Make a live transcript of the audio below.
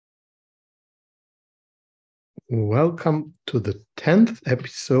Welcome to the 10th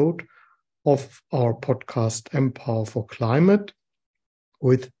episode of our podcast Empower for Climate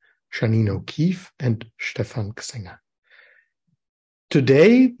with Janine O'Keefe and Stefan Xenger.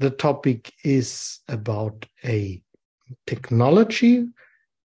 Today, the topic is about a technology,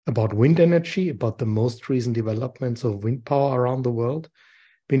 about wind energy, about the most recent developments of wind power around the world.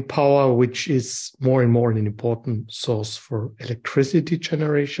 Wind power, which is more and more an important source for electricity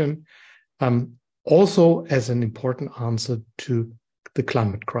generation, also as an important answer to the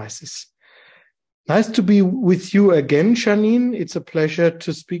climate crisis. Nice to be with you again, Janine. It's a pleasure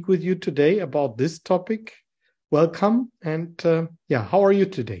to speak with you today about this topic. Welcome. And how are you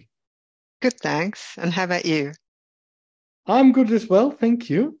today? Good, thanks. And how about you? I'm good as well, thank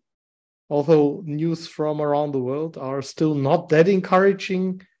you. Although news from around the world are still not that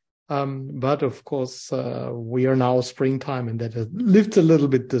encouraging. But of course, we are now springtime and that lifts a little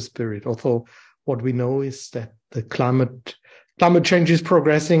bit the spirit. Although what we know is that the climate change is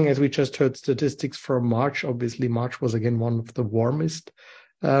progressing, as we just heard statistics from March. Obviously, March was again one of the warmest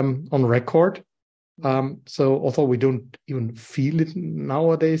on record. So although we don't even feel it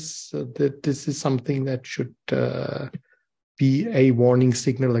nowadays, that this is something that should be a warning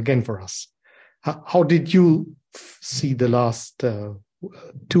signal again for us. How did you see the last 2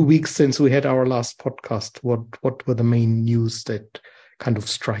 weeks since we had our last podcast? What were the main news that kind of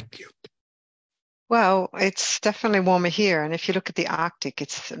strike you? Well, it's definitely warmer here. And if you look at the Arctic,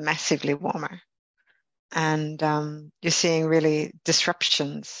 it's massively warmer. And you're seeing really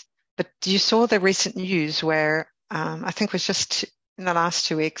disruptions. But you saw the recent news where I think it was just in the last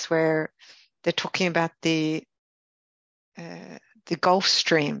 2 weeks where they're talking about the Gulf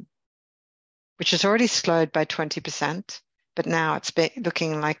Stream, which has already slowed by 20%, but now it's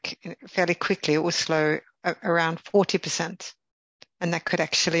looking like fairly quickly it will slow around 40%. And that could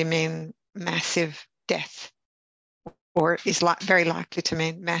actually mean massive death, or is very likely to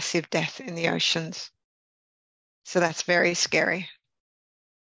mean massive death in the oceans. So that's very scary.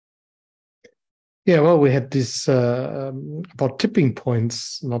 Yeah, well, we had this about tipping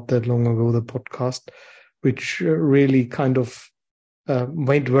points not that long ago, the podcast, which really kind of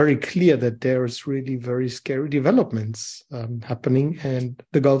made very clear that there's really very scary developments happening. And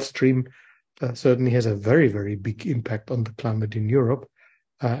the Gulf Stream certainly has a very, very big impact on the climate in Europe.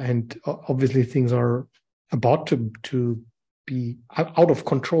 And obviously things are about to be out of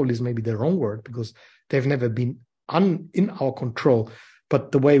control is maybe the wrong word, because they've never been in our control.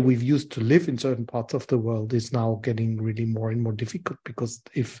 But the way we've used to live in certain parts of the world is now getting really more and more difficult, because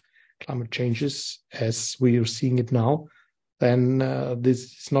if climate changes as we are seeing it now, then this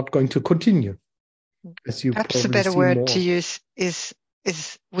is not going to continue. As you perhaps a better word to use is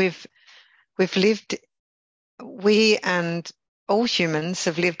we and all humans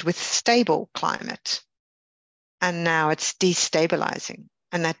have lived with stable climate, and now it's destabilizing,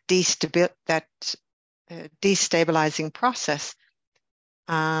 and that destabilizing process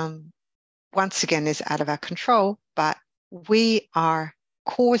once again is out of our control, but we are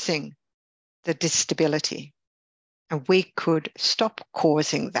causing the instability, and we could stop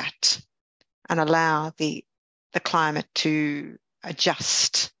causing that and allow the climate to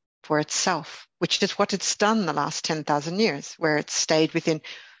adjust for itself, which is what it's done the last 10,000 years, where it's stayed within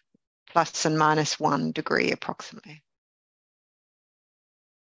plus and minus 1 degree approximately.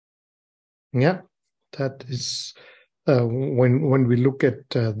 Yeah, that is when we look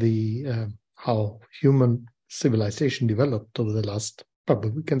at how human civilization developed over the last,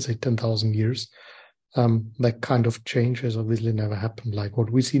 probably we can say 10,000 years, that kind of change has obviously never happened like what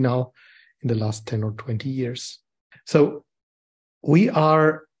we see now in the last 10 or 20 years. So we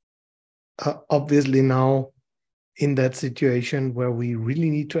are obviously now in that situation where we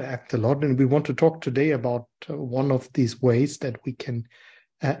really need to act a lot. And we want to talk today about one of these ways that we can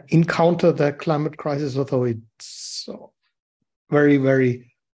encounter the climate crisis, although it's very,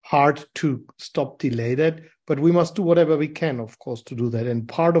 very hard to stop, delay that. But we must do whatever we can, of course, to do that. And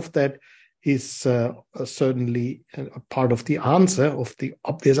part of that is certainly a part of the answer, of the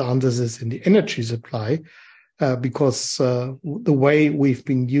obvious answers, is in the energy supply, because the way we've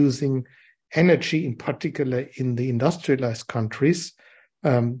been using energy, in particular in the industrialized countries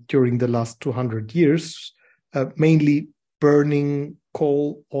during the last 200 years, mainly burning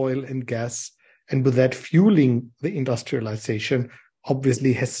coal, oil, and gas, and with that fueling the industrialization,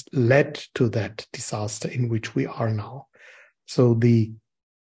 obviously has led to that disaster in which we are now. So the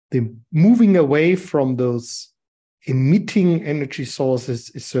moving away from those emitting energy sources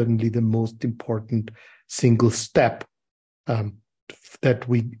is certainly the most important single step that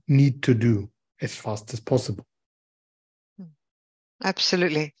we need to do as fast as possible.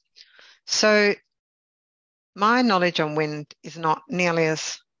 Absolutely. So my knowledge on wind is not nearly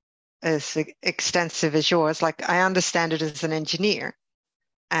as extensive as yours. Like, I understand it as an engineer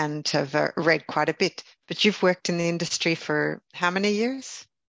and have read quite a bit, but you've worked in the industry for how many years?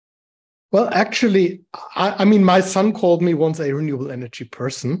 Well, actually, I mean, my son called me once a renewable energy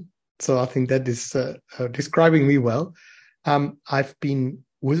person. So I think that is describing me well. I've been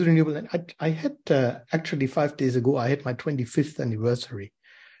with renewable, and I had actually 5 days ago, I had my 25th anniversary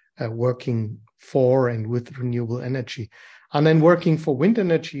working for and with renewable energy. And then working for wind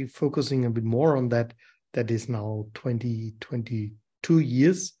energy, focusing a bit more on that. That is now 22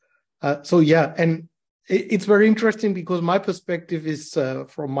 years. So yeah, and it's very interesting because my perspective is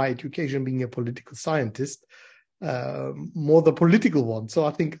from my education being a political scientist, more the political one. So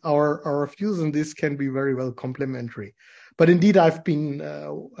I think our views on this can be very well complementary. But indeed, I've been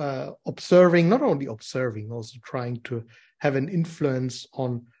observing, not only observing, also trying to have an influence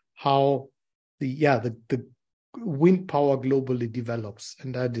on how the wind power globally develops.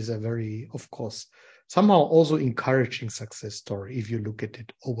 And that is a very, of course, somehow also encouraging success story if you look at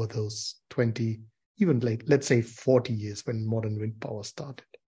it over those 20, even like, let's say 40 years when modern wind power started.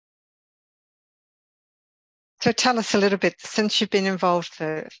 So tell us a little bit, since you've been involved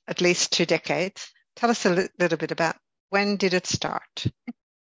for at least 2 decades, tell us a little bit about when did it start?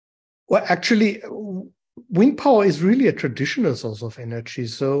 Well, actually, wind power is really a traditional source of energy.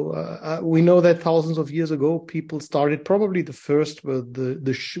 So we know that thousands of years ago, people started, probably the first were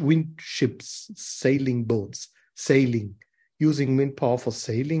the wind ships, sailing boats, sailing, using wind power for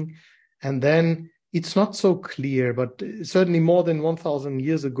sailing. And then it's not so clear, but certainly more than 1,000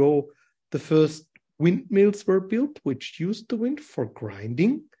 years ago, the first windmills were built, which used the wind for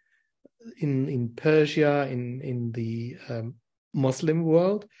grinding in Persia, in the Muslim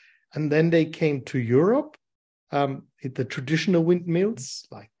world. And then they came to Europe, the traditional windmills,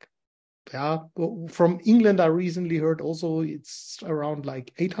 like, from England, I recently heard also it's around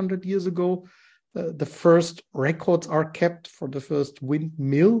like 800 years ago, the first records are kept for the first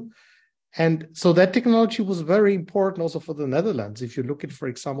windmill. And so that technology was very important also for the Netherlands. If you look at, for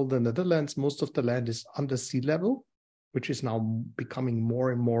example, the Netherlands, most of the land is under sea level, which is now becoming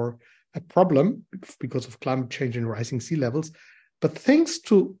more and more a problem because of climate change and rising sea levels. But thanks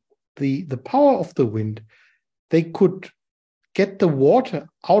to the power of the wind, they could get the water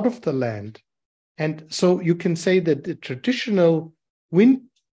out of the land. And so you can say that the traditional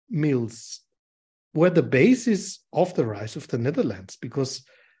windmills were the basis of the rise of the Netherlands, because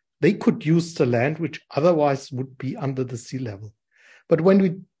they could use the land which otherwise would be under the sea level. But when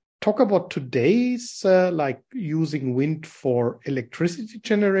we talk about today's, like using wind for electricity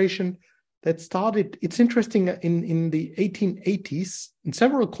generation, that started, it's interesting, in the 1880s, in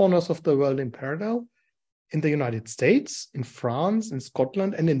several corners of the world in parallel, in the United States, in France, in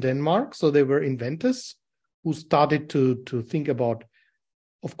Scotland, and in Denmark. So there were inventors who started to think about,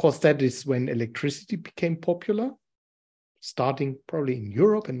 of course, that is when electricity became popular, starting probably in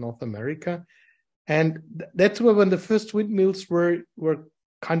Europe and North America. And that's where when the first windmills were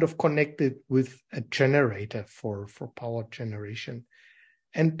kind of connected with a generator for power generation.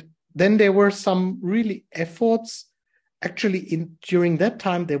 And then there were some really efforts. Actually, during that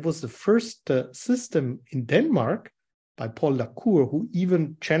time, there was the first system in Denmark by Paul Lacour, who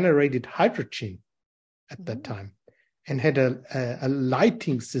even generated hydrogen at that time and had a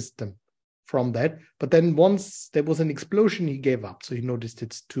lighting system from that. But then once there was an explosion, he gave up. So he noticed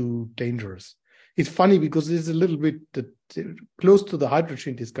it's too dangerous. It's funny because it's a little bit close to the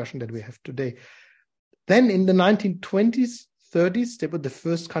hydrogen discussion that we have today. Then in the 1920s, 30s, there were the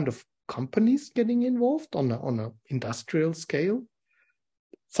first kind of companies getting involved on an industrial scale.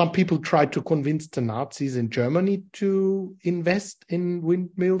 Some people tried to convince the Nazis in Germany to invest in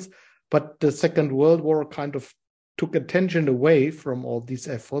windmills, but the Second World War kind of took attention away from all these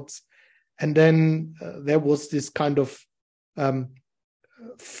efforts. And then there was this kind of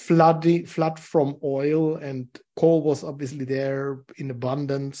flood from oil, and coal was obviously there in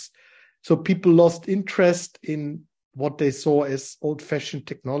abundance. So people lost interest in what they saw as old-fashioned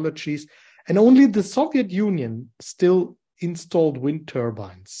technologies. And only the Soviet Union still installed wind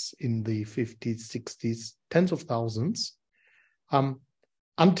turbines in the 50s, 60s, tens of thousands,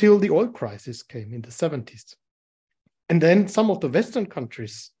 until the oil crisis came in the 70s. And then some of the Western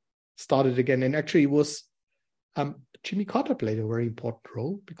countries started again. And actually it was Jimmy Carter played a very important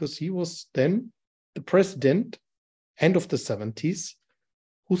role, because he was then the president, end of the 70s,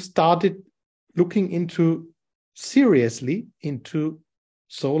 who started looking seriously into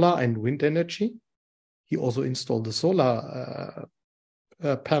solar and wind energy. He also installed the solar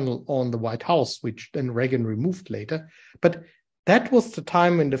panel on the White House, which then Reagan removed later. But that was the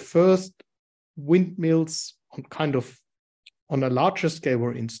time when the first windmills on a larger scale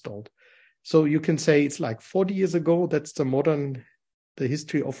were installed. So you can say it's like 40 years ago, that's the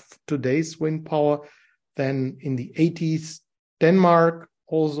history of today's wind power. Then in the 80s, Denmark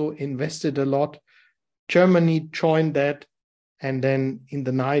also invested a lot. Germany joined that. And then in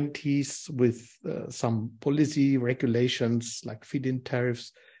the 90s, with some policy regulations like feed-in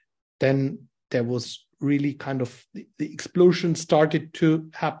tariffs, then there was really kind of the explosion started to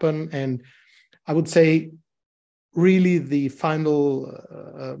happen. And I would say really the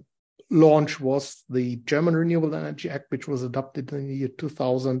final launch was the German Renewable Energy Act, which was adopted in the year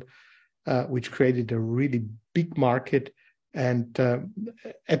 2000, which created a really big market. And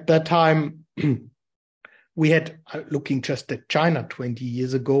at that time, we had, looking just at China 20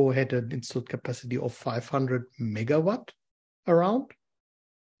 years ago, had an installed capacity of 500 megawatt around.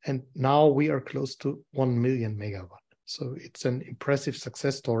 And now we are close to 1 million megawatt. So it's an impressive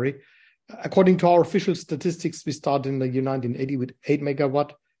success story. According to our official statistics, we started in the year 1980 with 8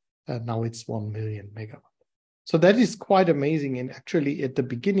 megawatt. Now it's 1 million megawatt. So that is quite amazing. And actually, at the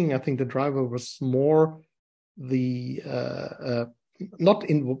beginning, I think the driver was more the not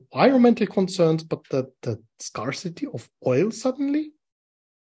environmental concerns, but the scarcity of oil suddenly.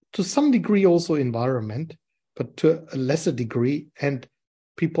 To some degree, also environment, but to a lesser degree. And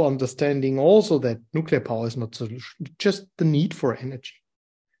people understanding also that nuclear power is not solution, just the need for energy.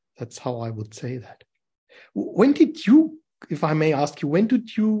 That's how I would say that. When did you, if I may ask you,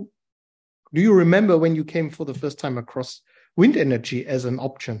 do you remember when you came for the first time across wind energy as an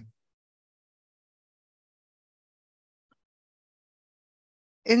option?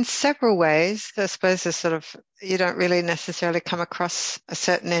 In several ways. I suppose you don't really necessarily come across a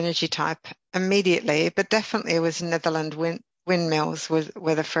certain energy type immediately, but definitely it was Netherlands windmills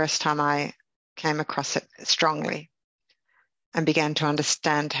were the first time I came across it strongly and began to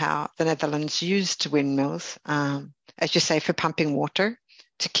understand how the Netherlands used windmills, as you say, for pumping water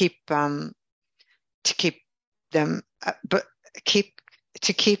to keep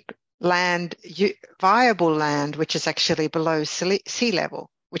land, viable land, which is actually below sea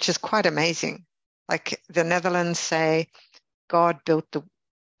level, which is quite amazing. Like the Netherlands say, God built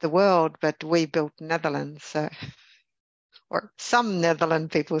the world, but we built Netherlands. So, or some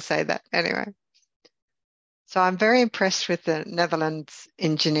Netherlands people say that anyway. So I'm very impressed with the Netherlands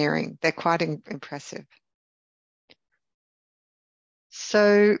engineering. They're quite impressive.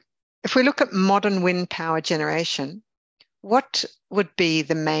 So if we look at modern wind power generation, what would be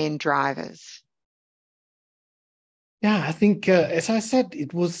the main drivers? Yeah, I think, as I said,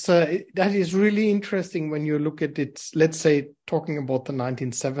 it was that is really interesting when you look at it, let's say, talking about the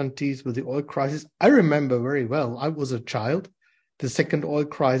 1970s with the oil crisis. I remember very well, I was a child, the second oil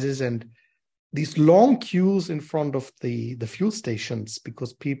crisis, and these long queues in front of the fuel stations,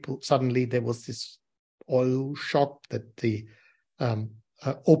 because people, suddenly there was this oil shock that the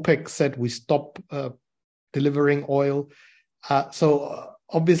OPEC said we stop delivering oil. So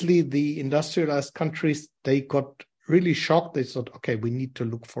obviously the industrialized countries, they got really shocked. They thought, okay, we need to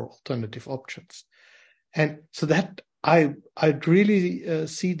look for alternative options. And so that I'd really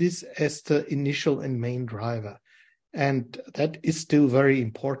see this as the initial and main driver. And that is still very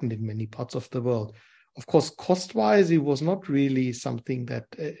important in many parts of the world. Of course, cost-wise, it was not really something that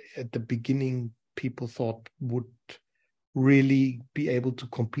at the beginning people thought would really be able to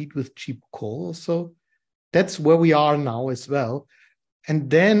compete with cheap coal. So that's where we are now as well. And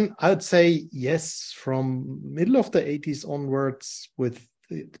then I would say, yes, from middle of the 80s onwards, with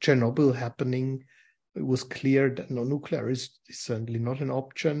Chernobyl happening, it was clear that nuclear is certainly not an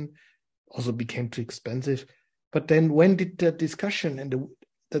option. Also became too expensive. But then when did the discussion and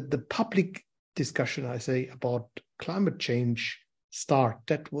the public discussion, I say, about climate change start?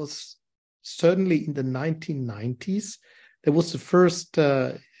 That was certainly in the 1990s. There was the first,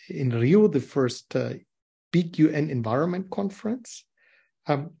 in Rio, the first big UN environment conference,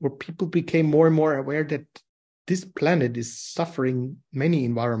 where people became more and more aware that this planet is suffering many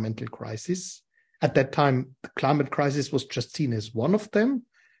environmental crises. At that time, the climate crisis was just seen as one of them.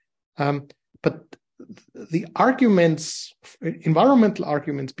 But the arguments, environmental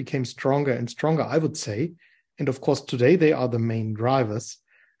arguments, became stronger and stronger, I would say. And of course, today they are the main drivers.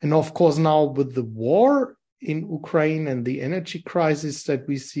 And of course, now with the war in Ukraine and the energy crisis that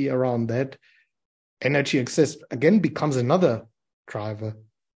we see around that, energy access again becomes another driver.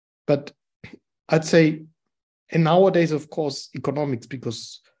 But I'd say, and nowadays, of course, economics,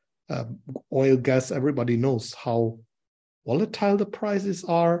 because oil, gas, everybody knows how volatile the prices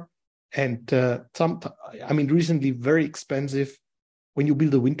are. And recently very expensive. When you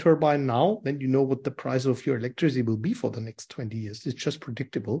build a wind turbine now, then you know what the price of your electricity will be for the next 20 years. It's just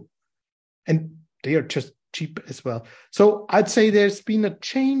predictable. And they are just cheap as well. So I'd say there's been a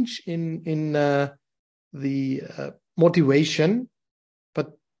change in the motivation,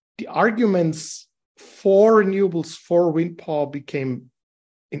 but the arguments for renewables, for wind power became,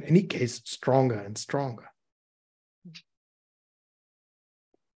 in any case, stronger and stronger.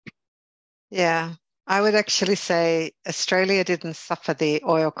 Yeah, I would actually say Australia didn't suffer the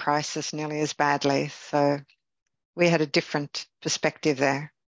oil crisis nearly as badly. So we had a different perspective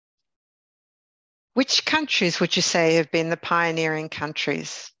there. Which countries would you say have been the pioneering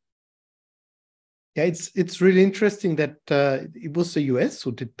countries? Yeah, it's really interesting that it was the US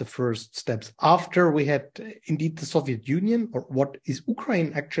who did the first steps after we had indeed the Soviet Union, or what is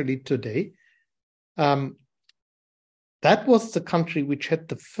Ukraine actually today. That was the country which had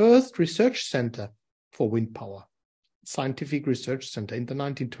the first research center for wind power, scientific research center in the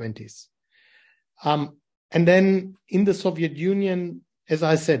 1920s. And then in the Soviet Union, as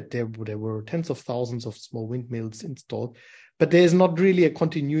I said, there were tens of thousands of small windmills installed, but there's not really a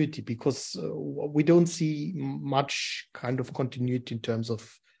continuity because we don't see much kind of continuity in terms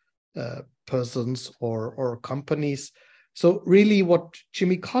of persons or companies. So really what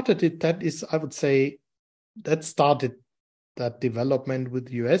Jimmy Carter did, that is, I would say, that started that development with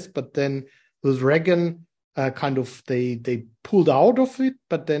the US, but then with Reagan, they pulled out of it,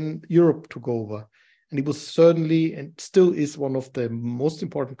 but then Europe took over. And it was certainly, and still is, one of the most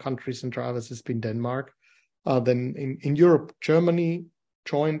important countries and drivers has been Denmark. Then in Europe, Germany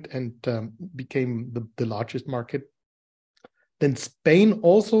joined and became the largest market. Then Spain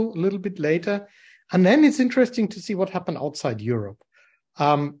also a little bit later. And then it's interesting to see what happened outside Europe.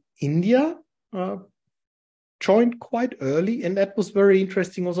 India joined quite early, and that was very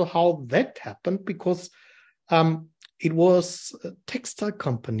interesting also how that happened, because it was textile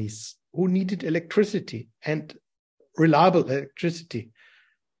companies who needed electricity and reliable electricity.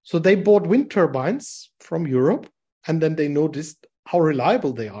 So they bought wind turbines from Europe, and then they noticed how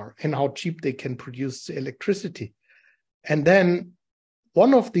reliable they are and how cheap they can produce the electricity. And then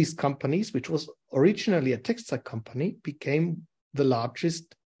one of these companies, which was originally a textile company, became the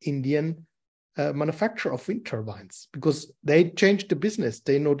largest Indian manufacturer of wind turbines, because they changed the business.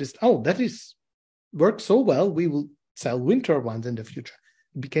 They noticed, oh, that is works so well, we will sell wind turbines in the future.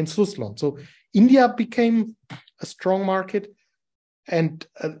 It became Suzlon. So India became a strong market. And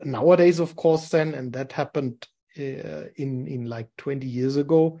nowadays, of course, then, and that happened in like 20 years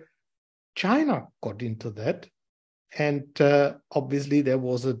ago, China got into that. And obviously there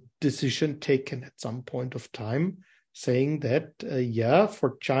was a decision taken at some point of time saying that,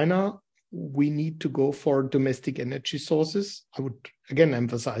 for China, we need to go for domestic energy sources. I would again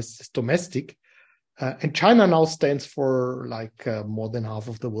emphasize this domestic. And China now stands for more than half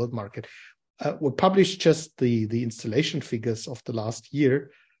of the world market. We published just the installation figures of the last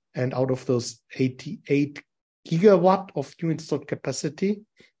year. And out of those 88 gigawatt of new installed capacity,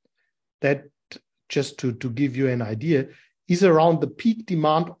 that, just to give you an idea, is around the peak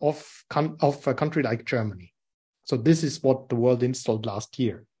demand of a country like Germany. So this is what the world installed last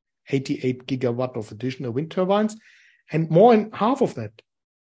year, 88 gigawatt of additional wind turbines. And more than half of that,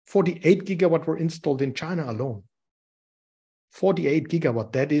 48 gigawatt, were installed in China alone. 48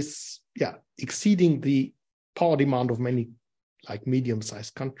 gigawatt, that is, exceeding the power demand of many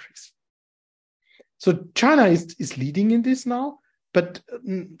medium-sized countries. So China is leading in this now. But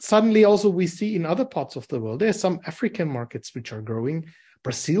suddenly also we see in other parts of the world, there are some African markets which are growing.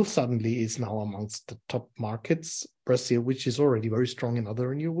 Brazil suddenly is now amongst the top markets. Brazil, which is already very strong in other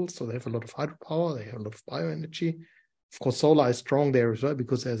renewables. So they have a lot of hydropower, they have a lot of bioenergy. Of course, solar is strong there as well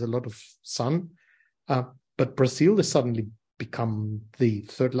because there's a lot of sun. But Brazil has suddenly become the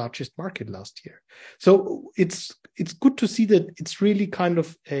third largest market last year. So it's good to see that it's really kind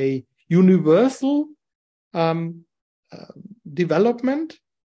of a universal development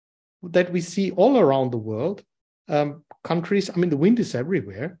that we see all around the world. Countries, the wind is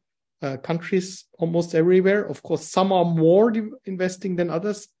everywhere. Countries almost everywhere. Of course, some are more investing than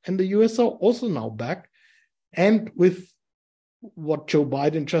others, and the US are also now back. And with what Joe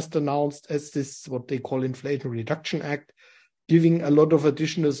Biden just announced as this, what they call Inflation Reduction Act, giving a lot of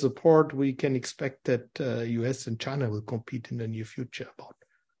additional support, we can expect that US and China will compete in the near future about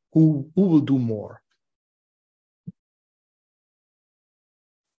who will do more.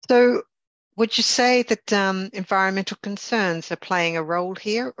 So would you say that environmental concerns are playing a role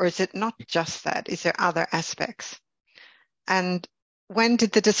here, or is it not just that? Is there other aspects? And when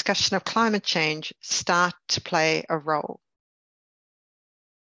did the discussion of climate change start to play a role?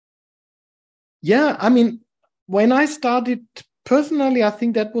 Yeah, when I started personally, I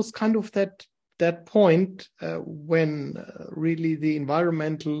think that was kind of that that point when really the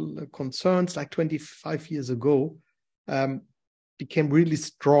environmental concerns, like 25 years ago, became really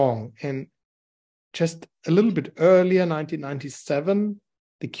strong. And just a little bit earlier, 1997,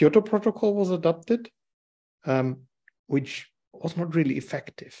 the Kyoto Protocol was adopted, which was not really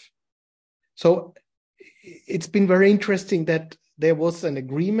effective. So it's been very interesting that there was an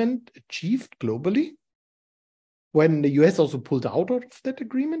agreement achieved globally when the US also pulled out of that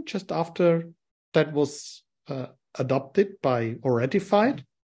agreement just after that was adopted by or ratified.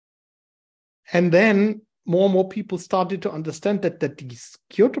 And then more and more people started to understand that this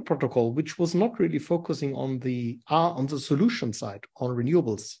Kyoto Protocol, which was not really focusing on the solution side, on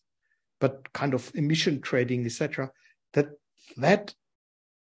renewables, but kind of emission trading, etc., that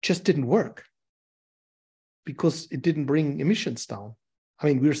just didn't work because it didn't bring emissions down. I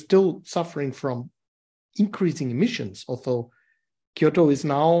mean, we're still suffering from increasing emissions, although Kyoto is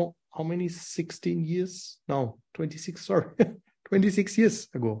now, how many, 16 years? No, 26, sorry, 26 years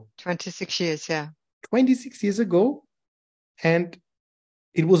ago. 26 years, yeah. 26 years ago, and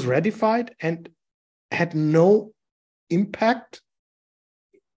it was ratified and had no impact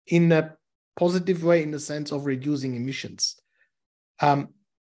in a positive way in the sense of reducing emissions.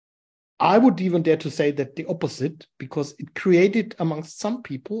 I would even dare to say that the opposite, because it created amongst some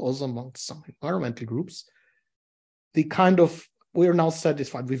people, also amongst some environmental groups, the kind of, we're now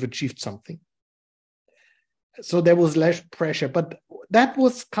satisfied, we've achieved something. So there was less pressure, but that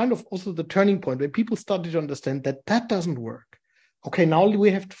was kind of also the turning point where people started to understand that that doesn't work. Okay, now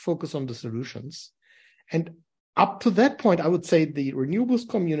we have to focus on the solutions. And up to that point, I would say the renewables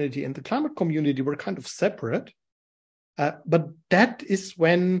community and the climate community were kind of separate. But that is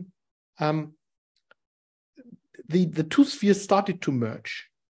when the two spheres started to merge.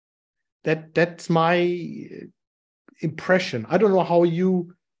 That's my impression. I don't know how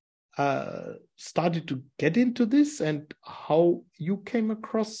you started to get into this and how you came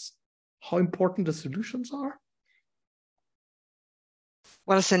across how important the solutions are.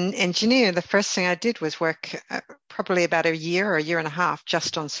 Well, as an engineer, the first thing I did was work probably about a year or a year and a half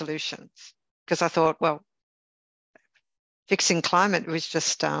just on solutions, because I thought, well, fixing climate was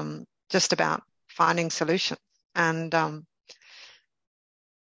just about finding solutions. And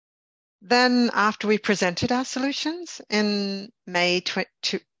then after we presented our solutions in May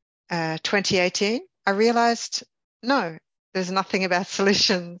 2018, I realized, no, there's nothing about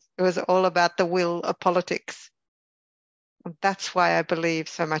solutions. It was all about the will of politics. And that's why I believe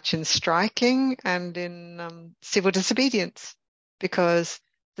so much in striking and in civil disobedience, because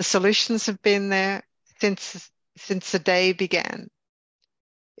the solutions have been there since the day began.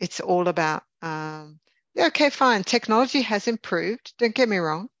 It's all about, okay, fine, technology has improved, don't get me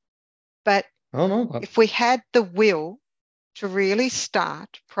wrong, but if we had the will to really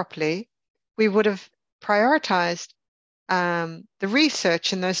start properly, we would have prioritized the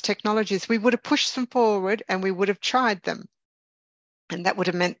research in those technologies. We would have pushed them forward and we would have tried them. And that would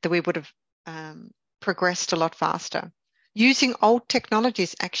have meant that we would have progressed a lot faster. Using old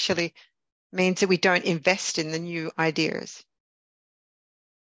technologies actually means that we don't invest in the new ideas.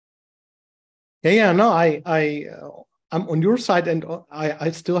 I'm on your side, and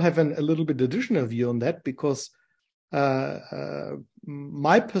I still have a little bit additional view on that, because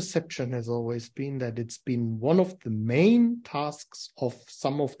my perception has always been that it's been one of the main tasks of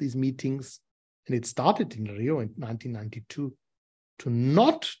some of these meetings, and it started in Rio in 1992, to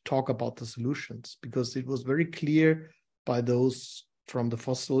not talk about the solutions, because it was very clear by those from the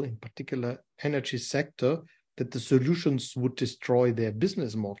fossil, in particular energy sector, that the solutions would destroy their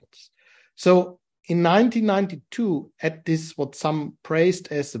business models. So in 1992, at this, what some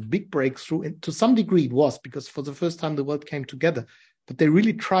praised as a big breakthrough, and to some degree it was, because for the first time the world came together, but they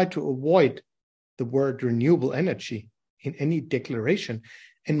really tried to avoid the word renewable energy in any declaration.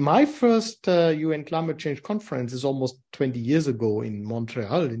 And my first UN climate change conference is almost 20 years ago in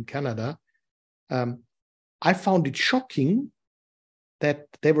Montreal, in Canada. I found it shocking that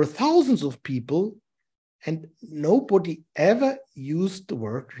there were thousands of people and nobody ever used the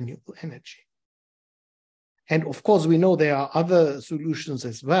word renewable energy. And of course, we know there are other solutions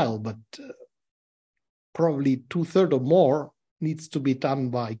as well, but probably 2/3 or more needs to be done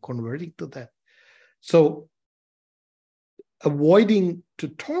by converting to that. So avoiding to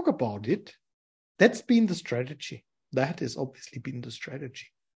talk about it, that's been the strategy. That has obviously been the strategy.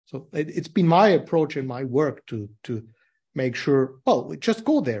 So it's been my approach and my work to make sure, well, we just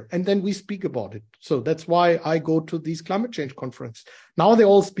go there and then we speak about it. So that's why I go to these climate change conferences. Now they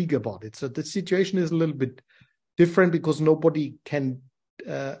all speak about it. So the situation is a little bit different because nobody can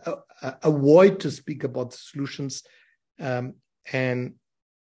avoid to speak about the solutions. And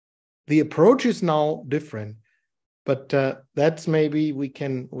the approach is now different, but that's maybe you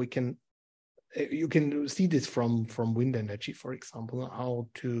can see this from wind energy, for example, how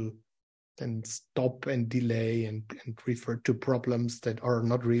to then stop and delay and refer to problems that are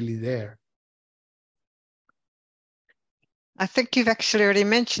not really there. I think you've actually already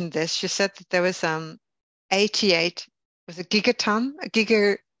mentioned this. You said that there was 88, was a gigaton,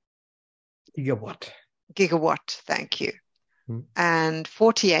 gigawatt, thank you. And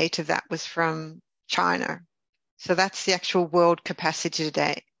 48 of that was from China. So that's the actual world capacity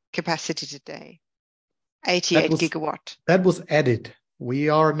today. 88 gigawatt. That was added. We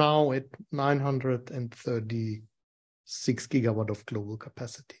are now at 936 gigawatt of global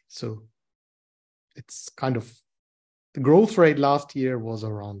capacity. So it's kind of, the growth rate last year was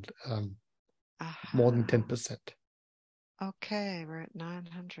around more than 10%. Okay, we're at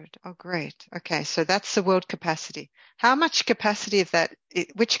 900. Oh, great. Okay, so that's the world capacity. How much capacity of that,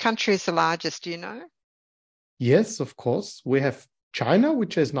 which country is the largest, do you know? Yes, of course. We have China,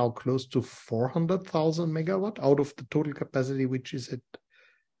 which is now close to 400,000 megawatt out of the total capacity, which is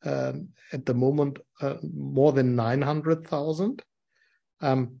at the moment more than 900,000.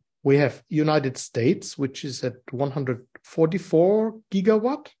 We have United States, which is at 144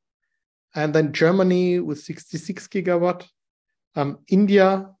 gigawatt, and then Germany with 66 gigawatt.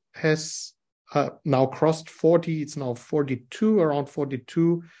 India has now crossed 40. It's now 42, around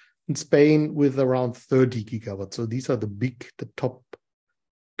 42. In Spain with around 30 gigawatts. So these are the top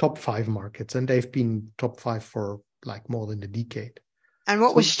 5 markets, and they've been top 5 for like more than a decade. And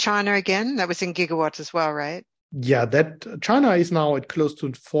what was China again? That was in gigawatts as well, right? Yeah, that China is now at close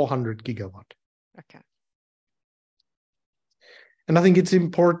to 400 gigawatt. Okay. And I think it's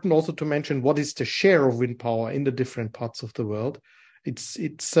important also to mention what is the share of wind power in the different parts of the world.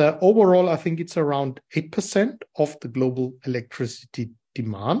 It's overall, I think it's around 8% of the global electricity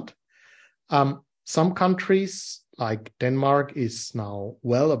demand. Some countries like Denmark is now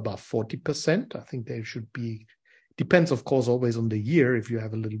well above 40%. I think they should be, depends of course always on the year. If you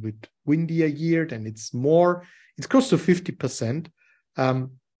have a little bit windier year, then it's more, it's close to 50%.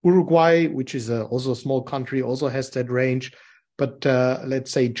 Uruguay, which is also a small country, also has that range. But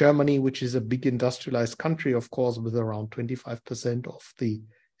let's say Germany, which is a big industrialized country, of course, with around 25% of the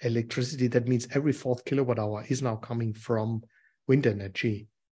electricity. That means every 4th kilowatt hour is now coming from wind energy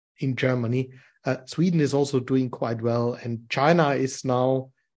in Germany. Sweden is also doing quite well, and China is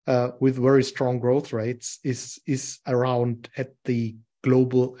now with very strong growth rates is around at the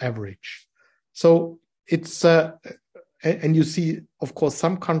global average. So it's and you see, of course,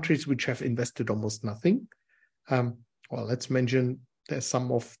 some countries which have invested almost nothing. Well, let's mention there's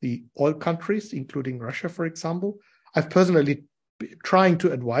some of the oil countries, including Russia, for example. I've personally been trying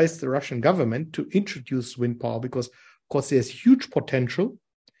to advise the Russian government to introduce wind power because, of course, there's huge potential.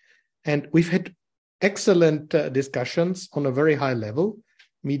 And we've had excellent discussions on a very high level,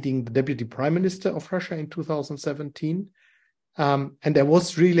 meeting the Deputy Prime Minister of Russia in 2017. And there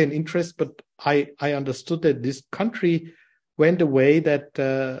was really an interest, but I understood that this country went away that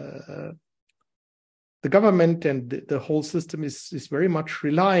the government and the whole system is very much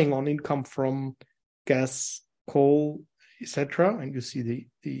relying on income from gas, coal, etc. And you see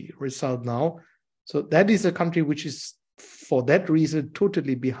the result now. So that is a country which is, for that reason,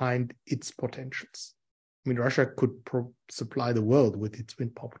 totally behind its potentials. I mean, Russia could supply the world with its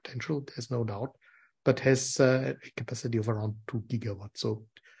wind power potential, there's no doubt, but has a capacity of around 2 gigawatts. So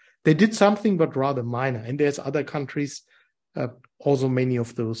they did something, but rather minor. And there's other countries, also many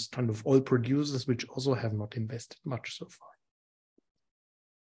of those kind of oil producers, which also have not invested much so far.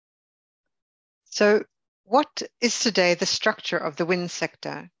 So what is today the structure of the wind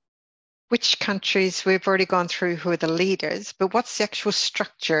sector? Which countries, we've already gone through who are the leaders, but what's the actual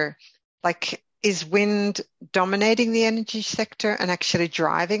structure? Like, is wind dominating the energy sector and actually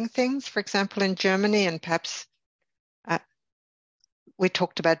driving things? For example, in Germany, and perhaps we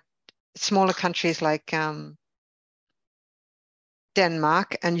talked about smaller countries like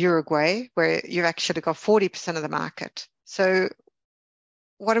Denmark and Uruguay, where you've actually got 40% of the market. So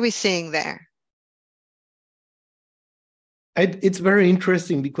what are we seeing there? It's very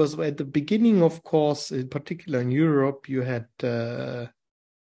interesting because at the beginning, of course, in particular in Europe, you had very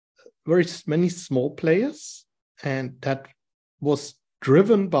many small players, and that was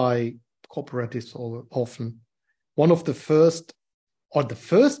driven by cooperatives often. One of the first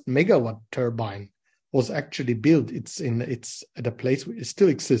megawatt turbine was actually built. It's at a place where it still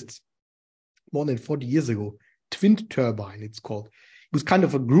exists more than 40 years ago. Twin turbine, it's called. It was kind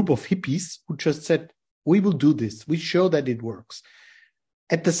of a group of hippies who just said, we will do this. We show that it works.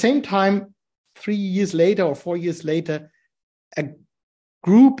 At the same time, 3 years later or 4 years later, a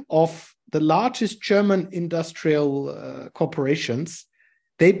group of the largest German industrial corporations,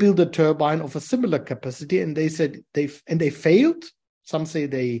 they built a turbine of a similar capacity, and they said they failed. Some say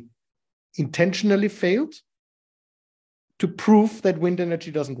they intentionally failed to prove that wind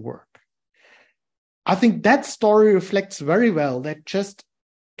energy doesn't work. I think that story reflects very well that just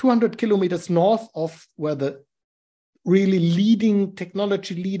 200 kilometers north of where the really leading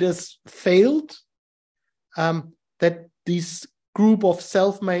technology leaders failed, that this group of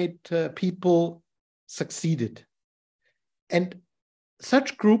self-made people succeeded. And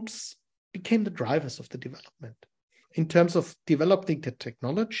such groups became the drivers of the development in terms of developing the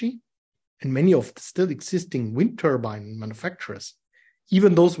technology. And many of the still existing wind turbine manufacturers,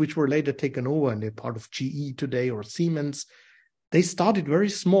 even those which were later taken over and they're part of GE today or Siemens, they started very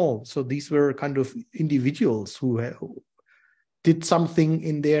small. So these were kind of individuals who did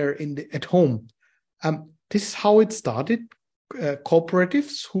something at home. This is how it started.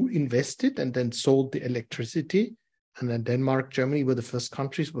 Cooperatives who invested and then sold the electricity. And then Denmark, Germany were the first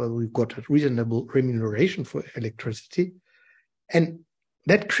countries where we got a reasonable remuneration for electricity. And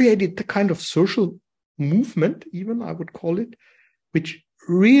that created the kind of social movement, even I would call it, which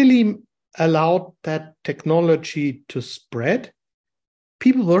really allowed that technology to spread.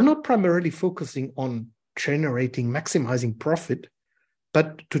 People were not primarily focusing on maximizing profit,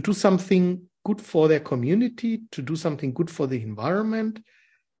 but to do something good for their community, to do something good for the environment.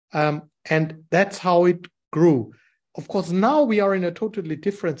 And that's how it grew. Of course, now we are in a totally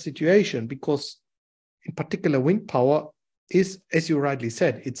different situation because, in particular, wind power is, as you rightly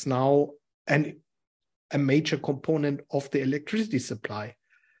said, it's now a major component of the electricity supply.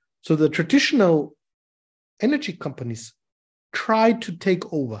 So the traditional energy companies try to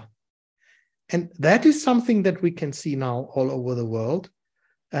take over. And that is something that we can see now all over the world.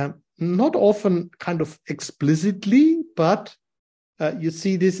 Not often kind of explicitly, but you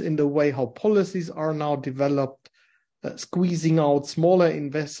see this in the way how policies are now developed, squeezing out smaller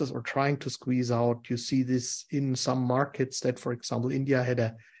investors or trying to squeeze out. You see this in some markets that, for example, India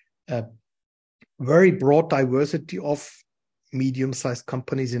had a very broad diversity of medium-sized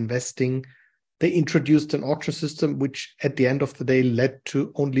companies investing. They introduced an auction system, which at the end of the day led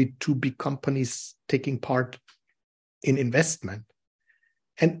to only 2 big companies taking part in investment.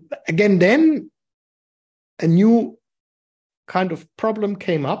 And again, then a new kind of problem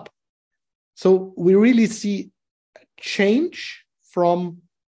came up. So we really see change from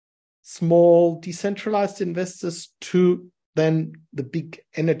small decentralized investors to then the big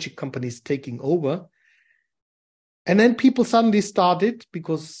energy companies taking over. And then people suddenly started,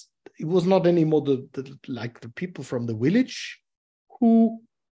 because it was not anymore like the people from the village who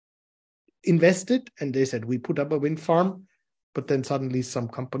invested and they said, we put up a wind farm, but then suddenly some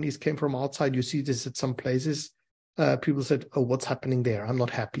companies came from outside. You see this at some places. People said, oh, what's happening there? I'm not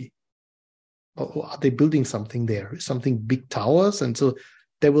happy. Or are they building something there? Something big towers? And so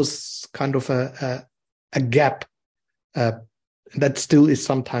there was kind of a gap. That still is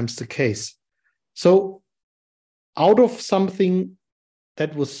sometimes the case. So out of something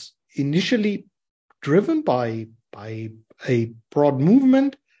that was initially driven by a broad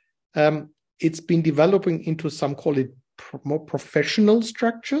movement, it's been developing into some, call it more professional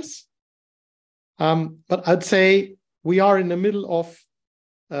structures. But I'd say we are in the middle of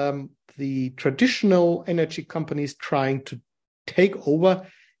the traditional energy companies trying to take over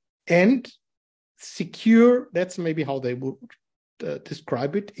and secure, that's maybe how they would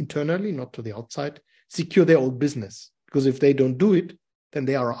describe it internally, not to the outside, secure their own business. Because if they don't do it, then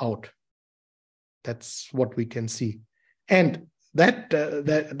they are out. That's what we can see. And that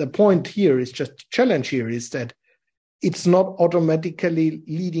the point here is just the challenge here is that it's not automatically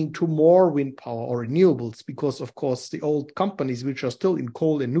leading to more wind power or renewables, because of course the old companies which are still in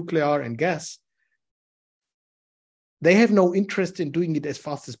coal and nuclear and gas, they have no interest in doing it as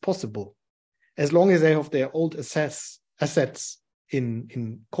fast as possible. As long as they have their old assets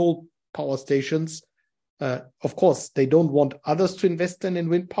in coal power stations, of course they don't want others to invest in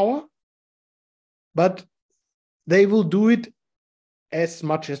wind power, but they will do it as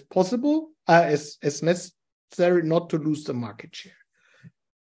much as possible, as necessary, not to lose the market share.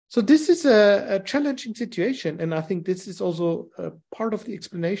 So this is a challenging situation, and I think this is also part of the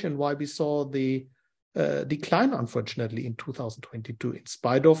explanation why we saw the decline, unfortunately, in 2022, in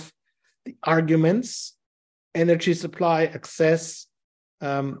spite of the arguments, energy supply, access,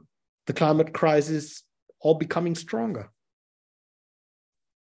 the climate crisis, all becoming stronger.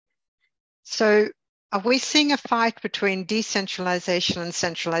 So are we seeing a fight between decentralization and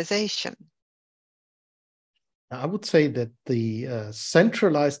centralization? I would say that the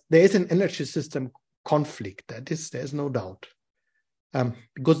centralized, there is an energy system conflict. There's no doubt.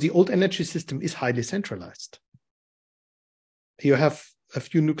 because the old energy system is highly centralized. You have a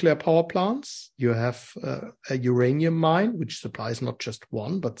few nuclear power plants. You have a uranium mine, which supplies not just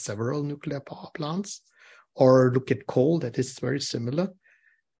one, but several nuclear power plants. Or look at coal, that is very similar.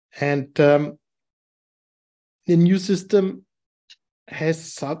 And the new system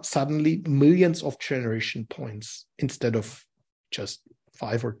has suddenly millions of generation points instead of just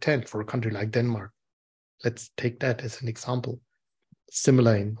 5 or 10 for a country like Denmark. Let's take that as an example.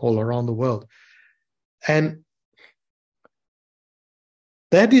 Similar in all around the world. And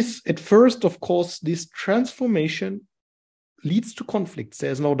that is, at first, of course, this transformation leads to conflicts.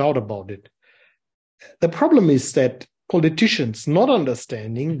 There's no doubt about it. The problem is that politicians not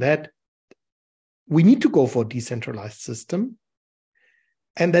understanding that we need to go for a decentralized system,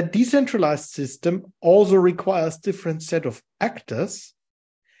 and that decentralized system also requires different set of actors.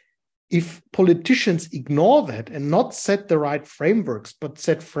 If politicians ignore that and not set the right frameworks, but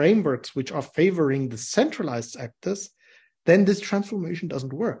set frameworks which are favoring the centralized actors, then this transformation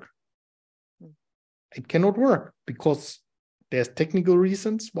doesn't work. It cannot work because there's technical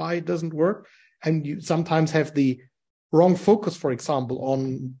reasons why it doesn't work. And you sometimes have the wrong focus, for example,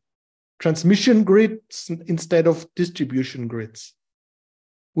 on transmission grids instead of distribution grids.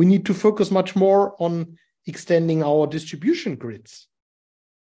 We need to focus much more on extending our distribution grids.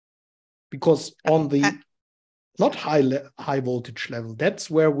 Because on the not high voltage level, that's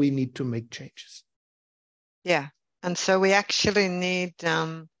where we need to make changes. Yeah, and so we actually need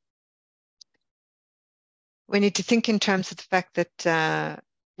to think in terms of the fact that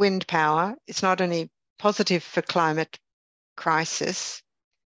wind power is not only positive for climate crisis,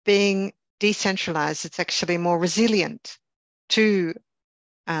 being decentralized, it's actually more resilient to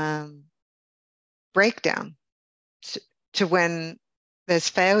breakdown, to when there's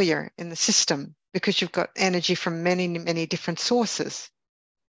failure in the system, because you've got energy from many, many different sources.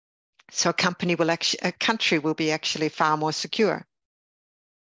 So a country will be actually far more secure.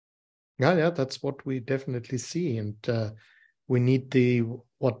 Yeah, that's what we definitely see. And we need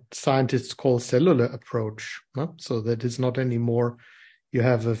what scientists call cellular approach. No? So that is not anymore, you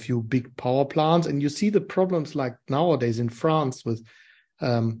have a few big power plants, and you see the problems like nowadays in France with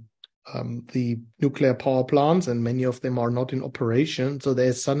the nuclear power plants, and many of them are not in operation. So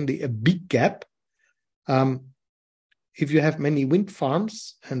there's suddenly a big gap. If you have many wind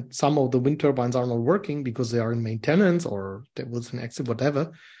farms and some of the wind turbines are not working because they are in maintenance or there was an accident,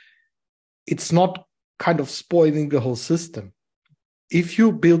 whatever, it's not kind of spoiling the whole system if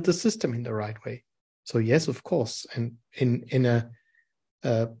you build the system in the right way. So yes, of course. And in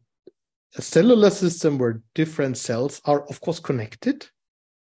a cellular system where different cells are, of course, connected,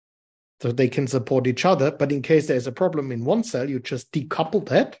 so they can support each other. But in case there's a problem in one cell, you just decouple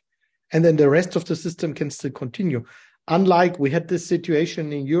that, and then the rest of the system can still continue. Unlike we had this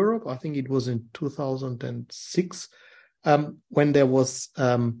situation in Europe, I think it was in 2006, when there was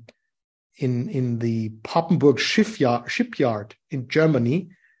in the Papenburg shipyard in Germany,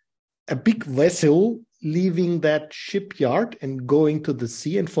 a big vessel leaving that shipyard and going to the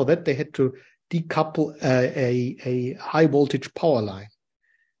sea. And for that, they had to decouple a high voltage power line.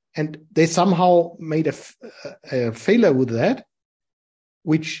 And they somehow made a failure with that,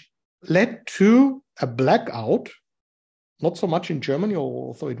 which led to a blackout, not so much in Germany,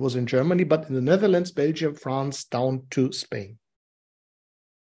 although it was in Germany, but in the Netherlands, Belgium, France, down to Spain.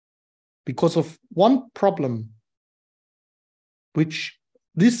 Because of one problem which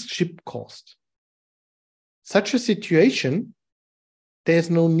this ship caused. Such a situation, there's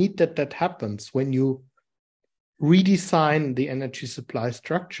no need that happens when you redesign the energy supply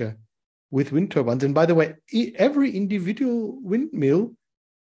structure with wind turbines. And by the way, every individual windmill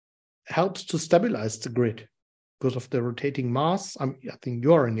helps to stabilize the grid because of the rotating mass. I think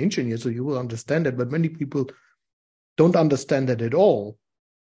you are an engineer, so you will understand it, but many people don't understand that at all.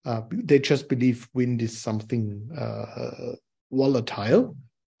 They just believe wind is something volatile.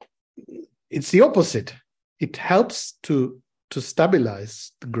 It's the opposite. It helps to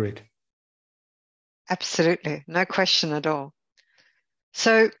stabilize the grid. Absolutely, no question at all.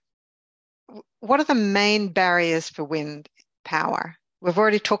 So what are the main barriers for wind power? We've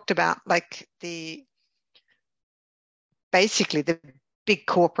already talked about basically the big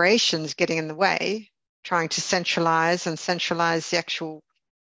corporations getting in the way, trying to centralize the actual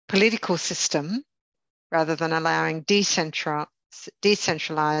political system rather than allowing decentralized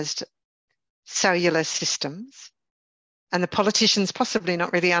cellular systems, and the politicians possibly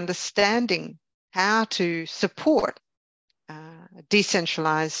not really understanding how to support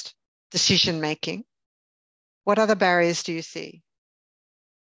decentralized decision making. What other barriers do you see?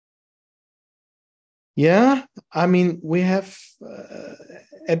 Yeah, I mean, we have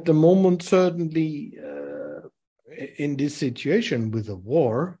at the moment certainly in this situation with the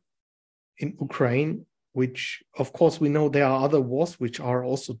war in Ukraine, which of course we know there are other wars which are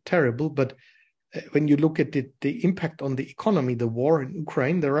also terrible, but when you look at the impact on the economy, the war in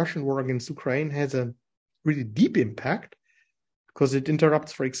Ukraine, the Russian war against Ukraine has a really deep impact because it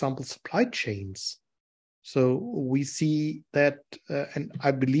interrupts, for example, supply chains. So we see that, and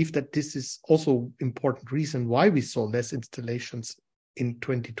I believe that this is also important reason why we saw less installations in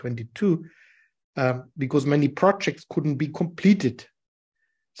 2022, because many projects couldn't be completed.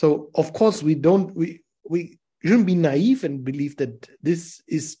 So of course we shouldn't be naive and believe that this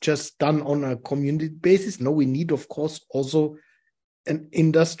is just done on a community basis. No, we need, of course, also an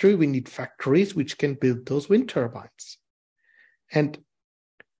industry. We need factories which can build those wind turbines. And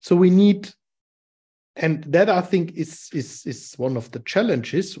so we need, and that I think is one of the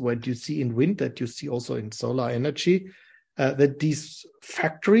challenges what you see in wind, that you see also in solar energy, that these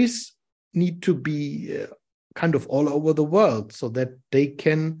factories need to be kind of all over the world so that they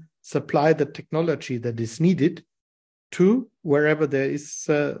can supply the technology that is needed to wherever there is,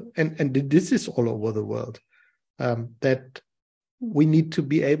 and this is all over the world, that we need to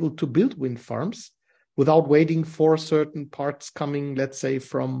be able to build wind farms without waiting for certain parts coming, let's say,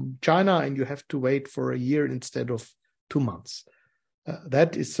 from China, and you have to wait for a year instead of 2 months.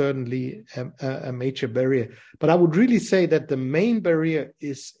 That is certainly a major barrier. But I would really say that the main barrier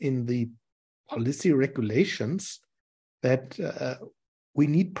is in the policy regulations, that we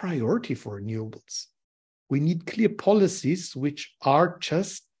need priority for renewables. We need clear policies which are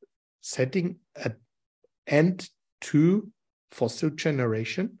just setting an end to fossil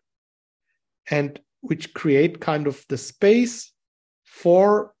generation and which create kind of the space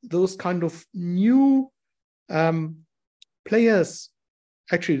for those kind of new players.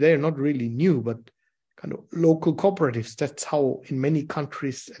 Actually, they are not really new, but kind of local cooperatives. That's how in many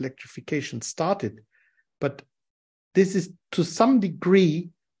countries electrification started. But this is to some degree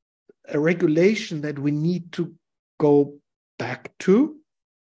a regulation that we need to go back to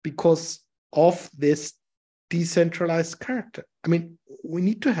because of this decentralized character. I mean, we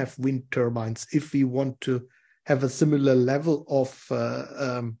need to have wind turbines if we want to have a similar level of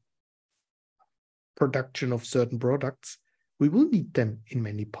production of certain products. We will need them in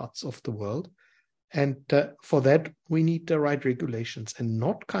many parts of the world. And for that, we need the right regulations and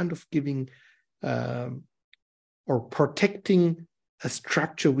not kind of giving or protecting a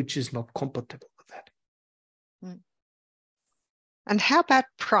structure which is not compatible with that. And how about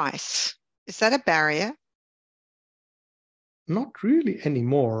price? Is that a barrier? Not really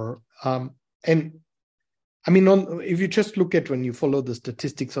anymore. And I mean, if you just look at when you follow the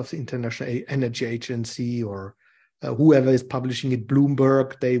statistics of the International Energy Agency or whoever is publishing it,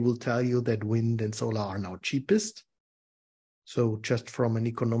 Bloomberg, they will tell you that wind and solar are now cheapest. So just from an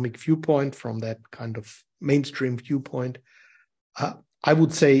economic viewpoint, from that kind of mainstream viewpoint, I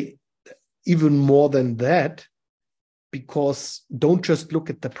would say even more than that, because don't just look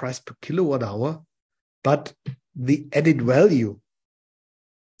at the price per kilowatt hour, but the added value.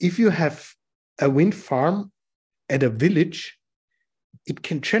 If you have a wind farm at a village, it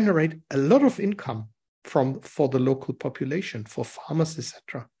can generate a lot of income for the local population, for farmers,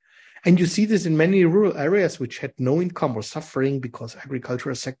 etc. And you see this in many rural areas which had no income or suffering because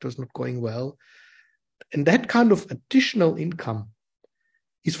agricultural sector is not going well. And that kind of additional income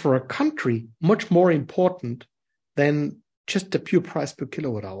is for a country much more important than just the pure price per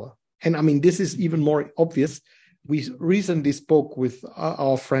kilowatt hour. And I mean, this is even more obvious. We recently spoke with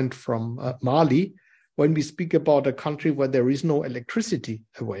our friend from Mali when we speak about a country where there is no electricity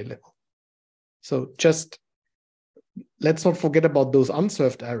available. So just let's not forget about those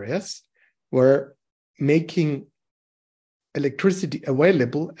unserved areas where making electricity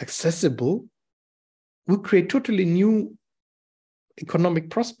available, accessible, will create totally new economic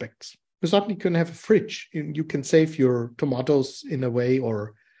prospects. You suddenly can have a fridge. You can save your tomatoes in a way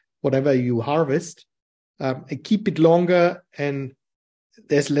or whatever you harvest and keep it longer, and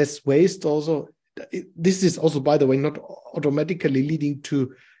there's less waste also. This is also, by the way, not automatically leading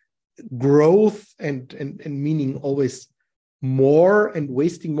to growth and meaning always more and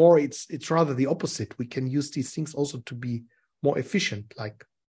wasting more. It's rather the opposite. We can use these things also to be more efficient, like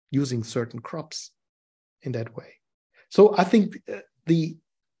using certain crops in that way. So I think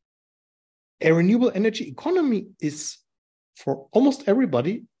a renewable energy economy is, for almost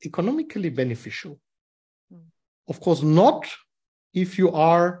everybody, economically beneficial. Of course, not if you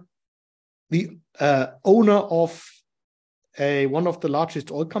are the owner of one of the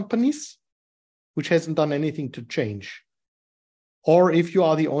largest oil companies, which hasn't done anything to change. or if you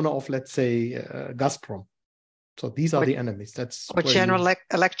are the owner of, let's say, Gazprom. So these are the enemies. That's or General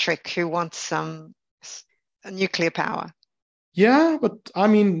Electric, who wants some nuclear power. Yeah, but I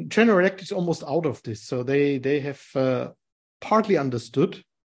mean, General Electric is almost out of this. So they have partly understood.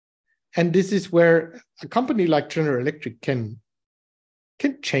 And this is where a company like General Electric can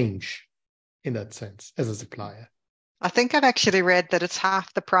change in that sense as a supplier. I think I've actually read that it's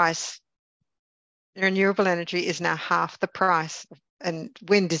half the price. Renewable energy is now half the price, and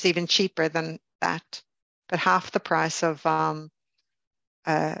wind is even cheaper than that, but half the price of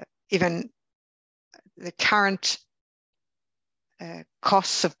even the current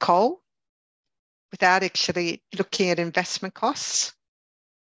costs of coal, without actually looking at investment costs.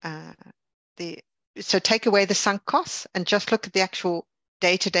 So take away the sunk costs and just look at the actual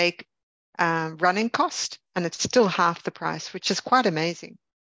day-to-day running cost, and it's still half the price, which is quite amazing.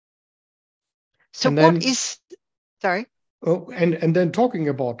 So sorry? Oh, and then talking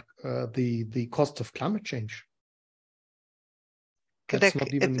about the cost of climate change. That's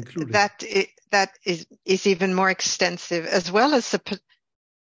not even included. That is even more extensive, as well as the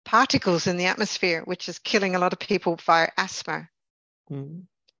particles in the atmosphere, which is killing a lot of people via asthma. Mm-hmm.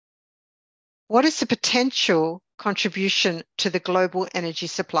 What is the potential contribution to the global energy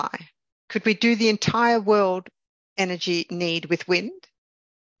supply? Could we do the entire world energy need with wind?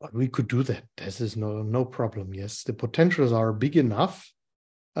 We could do that. This is no problem. Yes, the potentials are big enough.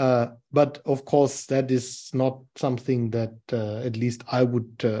 But of course, that is not something that at least I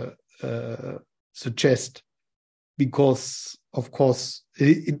would suggest, because, of course,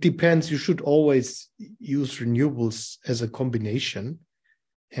 it depends. You should always use renewables as a combination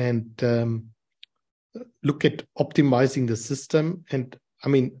and look at optimizing the system. And I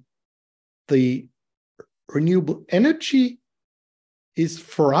mean, the renewable energy is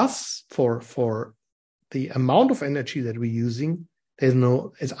for us, for the amount of energy that we're using,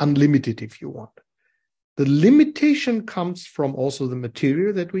 it's unlimited if you want. The limitation comes from also the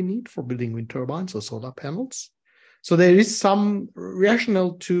material that we need for building wind turbines or solar panels. So there is some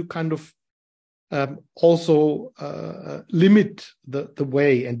rationale to kind of also limit the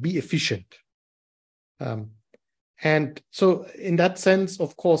way and be efficient. And so in that sense,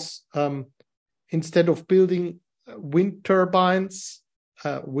 of course, instead of building wind turbines,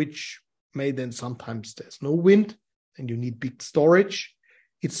 which may then sometimes there's no wind and you need big storage.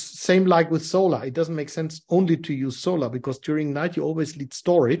 It's same like with solar. It doesn't make sense only to use solar, because during night you always need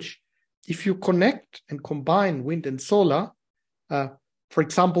storage. If you connect and combine wind and solar, for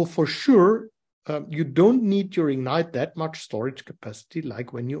example, for sure, you don't need during night that much storage capacity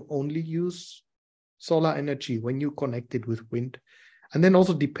like when you only use solar energy, when you connect it with wind. And then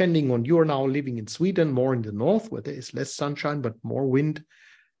also depending on, you are now living in Sweden, more in the north, where there is less sunshine, but more wind.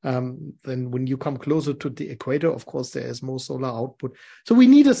 Then when you come closer to the equator, of course, there is more solar output. So we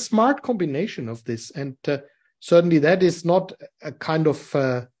need a smart combination of this. And certainly that is not a kind of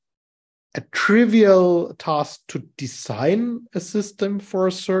a trivial task to design a system for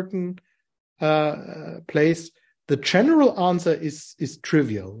a certain place. The general answer is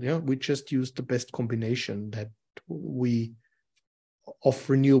trivial. Yeah, we just use the best combination that of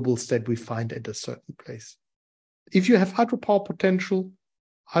renewables that we find at a certain place. If you have hydropower potential,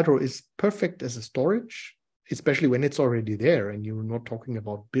 hydro is perfect as a storage, especially when it's already there and you're not talking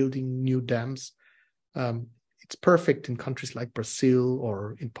about building new dams. It's perfect in countries like Brazil,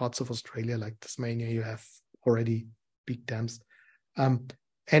 or in parts of Australia like Tasmania, you have already big dams.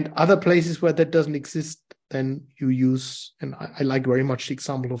 And other places where that doesn't exist, then you use, and I like very much the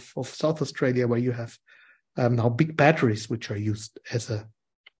example of South Australia, where you have now big batteries, which are used as a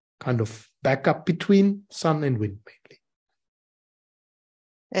kind of backup between sun and wind mainly.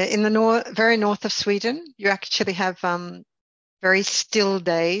 In the very north of Sweden, you actually have very still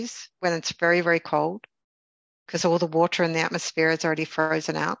days when it's very, very cold, because all the water in the atmosphere is already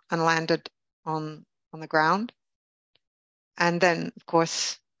frozen out and landed on the ground. And then, of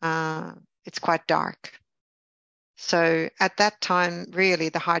course, it's quite dark. So at that time, really,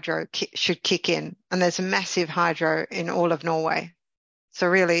 the hydro should kick in. And there's a massive hydro in all of Norway. So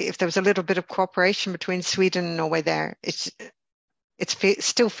really, if there was a little bit of cooperation between Sweden and Norway there, it's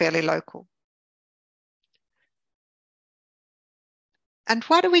still fairly local. And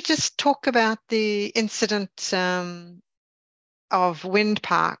why don't we just talk about the incident of wind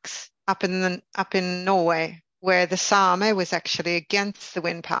parks up in Norway, where the Same was actually against the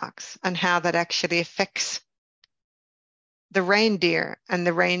wind parks, and how that actually affects the reindeer and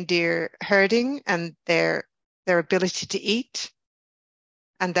the reindeer herding and their ability to eat.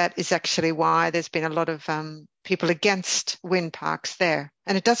 And that is actually why there's been a lot of people against wind parks there.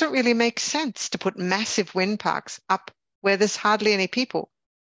 And it doesn't really make sense to put massive wind parks up where there's hardly any people.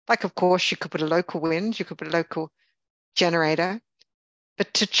 Like, of course, you could put a local wind, you could put a local generator,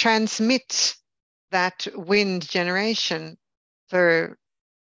 but to transmit that wind generation for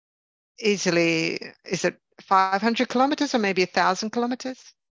easily, is it 500 kilometers or maybe 1,000 kilometers?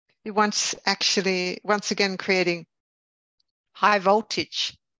 You once again creating high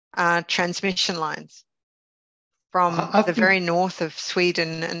voltage transmission lines from the very north of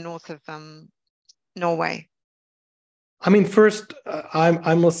Sweden and north of Norway. I mean, first,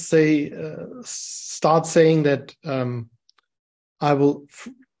 I must say, start saying that I will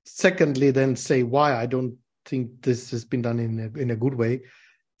secondly then say why I don't think this has been done in a good way.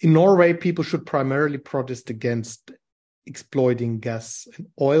 In Norway, people should primarily protest against exploiting gas and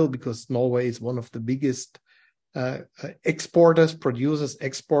oil because Norway is one of the biggest producers,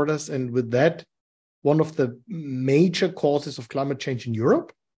 exporters, and with that, one of the major causes of climate change in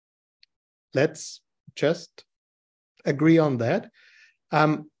Europe. Let's just agree on that.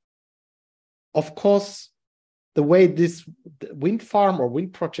 Of course, the way this wind farm or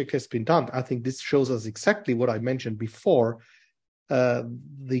wind project has been done, I think this shows us exactly what I mentioned before.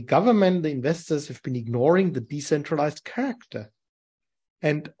 The government, the investors have been ignoring the decentralized character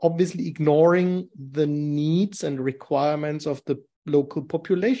and obviously ignoring the needs and requirements of the local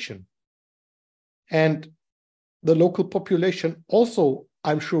population. And the local population also,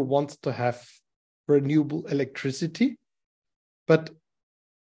 I'm sure, wants to have renewable electricity, but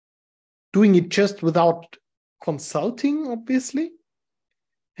doing it just without consulting, obviously,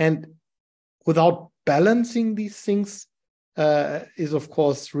 and without balancing these things is, of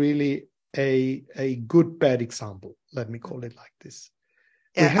course, really a good bad example. Let me call it like this.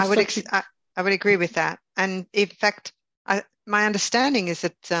 Yeah, I would agree with that. And in fact, my understanding is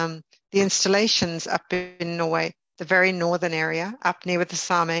that the installations up in Norway, the very northern area, up near where the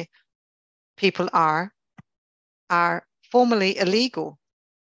Sami people are formally illegal.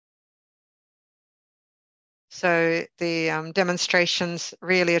 So the demonstrations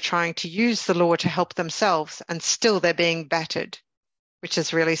really are trying to use the law to help themselves, and still they're being battered, which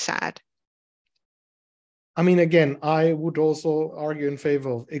is really sad. I mean, again, I would also argue in favor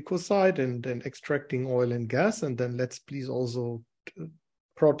of ecocide and extracting oil and gas, and then let's please also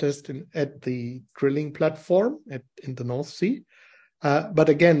protest at the drilling platform in the North Sea. But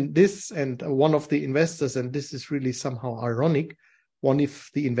again, this and one of the investors, and this is really somehow ironic, one of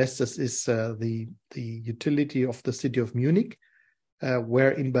the investors is the utility of the city of Munich,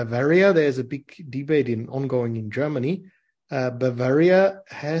 where in Bavaria there is a big debate ongoing in Germany. Bavaria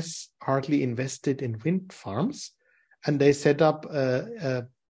has hardly invested in wind farms, and they set up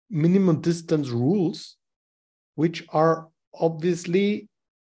minimum distance rules, which are obviously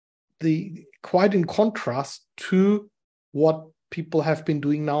quite in contrast to what people have been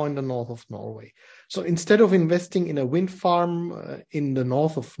doing now in the north of Norway. So instead of investing in a wind farm in the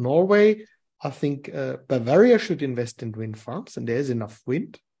north of Norway, I think Bavaria should invest in wind farms, and there is enough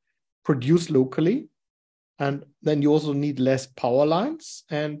wind, produce locally, and then you also need less power lines,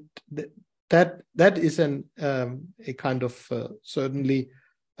 and that is a kind of certainly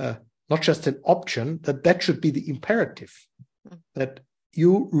not just an option, that should be the imperative, that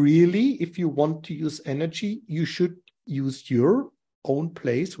you really, if you want to use energy, you should use your own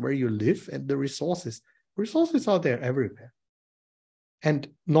place where you live and the resources. Resources are there everywhere. And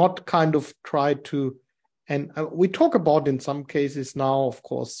not kind of try to, and we talk about in some cases now, of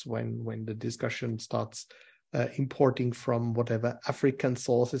course, when the discussion starts importing from whatever African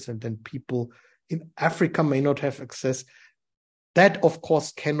sources, and then people in Africa may not have access. That, of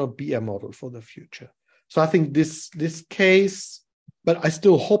course, cannot be a model for the future. So I think this case, but I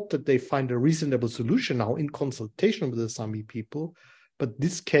still hope that they find a reasonable solution now in consultation with the Sami people. But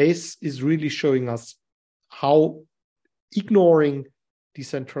this case is really showing us how ignoring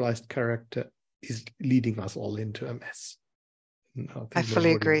decentralized character is leading us all into a mess. I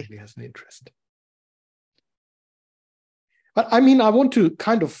fully agree. Really has an interest. But I mean, I want to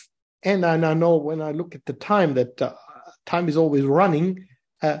kind of, and I know when I look at the time that time is always running,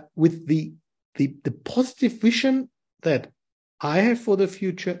 with the positive vision that I have for the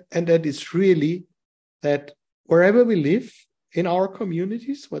future, and that is really that wherever we live in our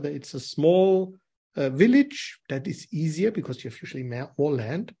communities, whether it's a small village, that is easier because you have usually more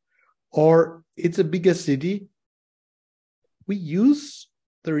land, or it's a bigger city, we use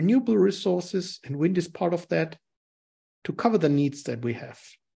the renewable resources, and wind is part of that, to cover the needs that we have.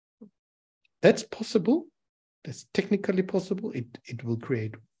 That's possible. That's technically possible. It will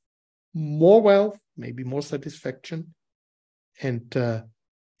create more wealth, maybe more satisfaction, and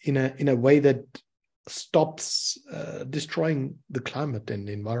in a way that stops destroying the climate and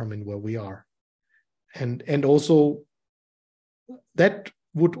the environment where we are, and also that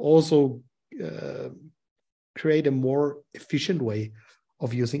would also create a more efficient way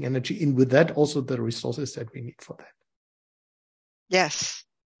of using energy, and with that also the resources that we need for that. Yes.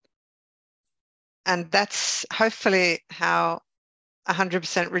 And that's hopefully how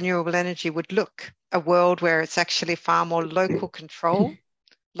 100% renewable energy would look, a world where it's actually far more local control,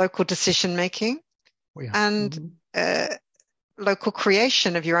 local decision making, and local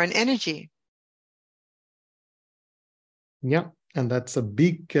creation of your own energy. Yeah, and that's a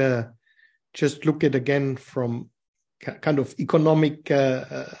big, just look at again from kind of economic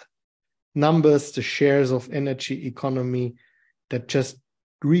numbers, the shares of energy economy that just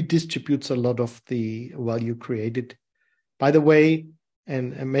redistributes a lot of the value created. By the way,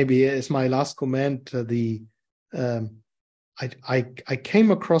 and maybe as my last comment, I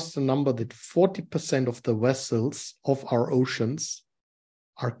came across the number that 40% of the vessels of our oceans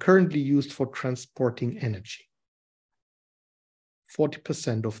are currently used for transporting energy.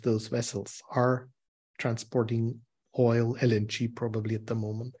 40% of those vessels are transporting oil, LNG probably at the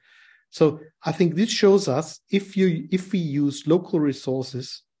moment. So I think this shows us if we use local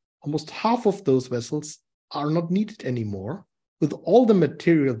resources, almost half of those vessels are not needed anymore, with all the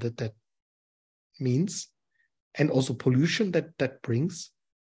material that means, and also pollution that brings,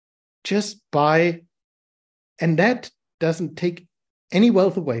 just by, and that doesn't take any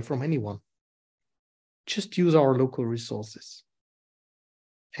wealth away from anyone. Just use our local resources.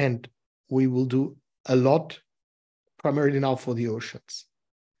 And we will do a lot, primarily now for the oceans.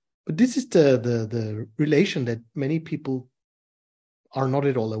 But this is the relation that many people are not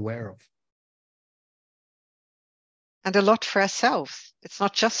at all aware of. And a lot for ourselves. It's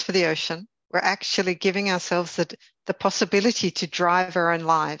not just for the ocean. We're actually giving ourselves the possibility to drive our own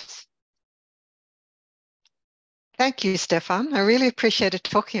lives. Thank you, Stefan. I really appreciated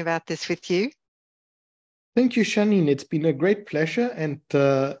talking about this with you. Thank you, Janine. It's been a great pleasure. And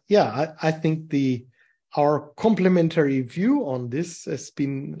I think our complementary view on this has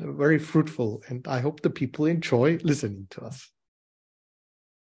been very fruitful. And I hope the people enjoy listening to us.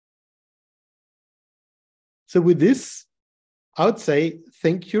 So with this, I would say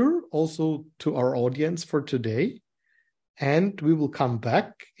thank you also to our audience for today. And we will come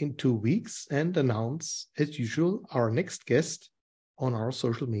back in 2 weeks and announce, as usual, our next guest on our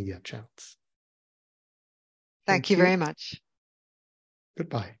social media channels. Thank you very much.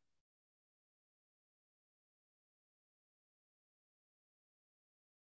 Goodbye.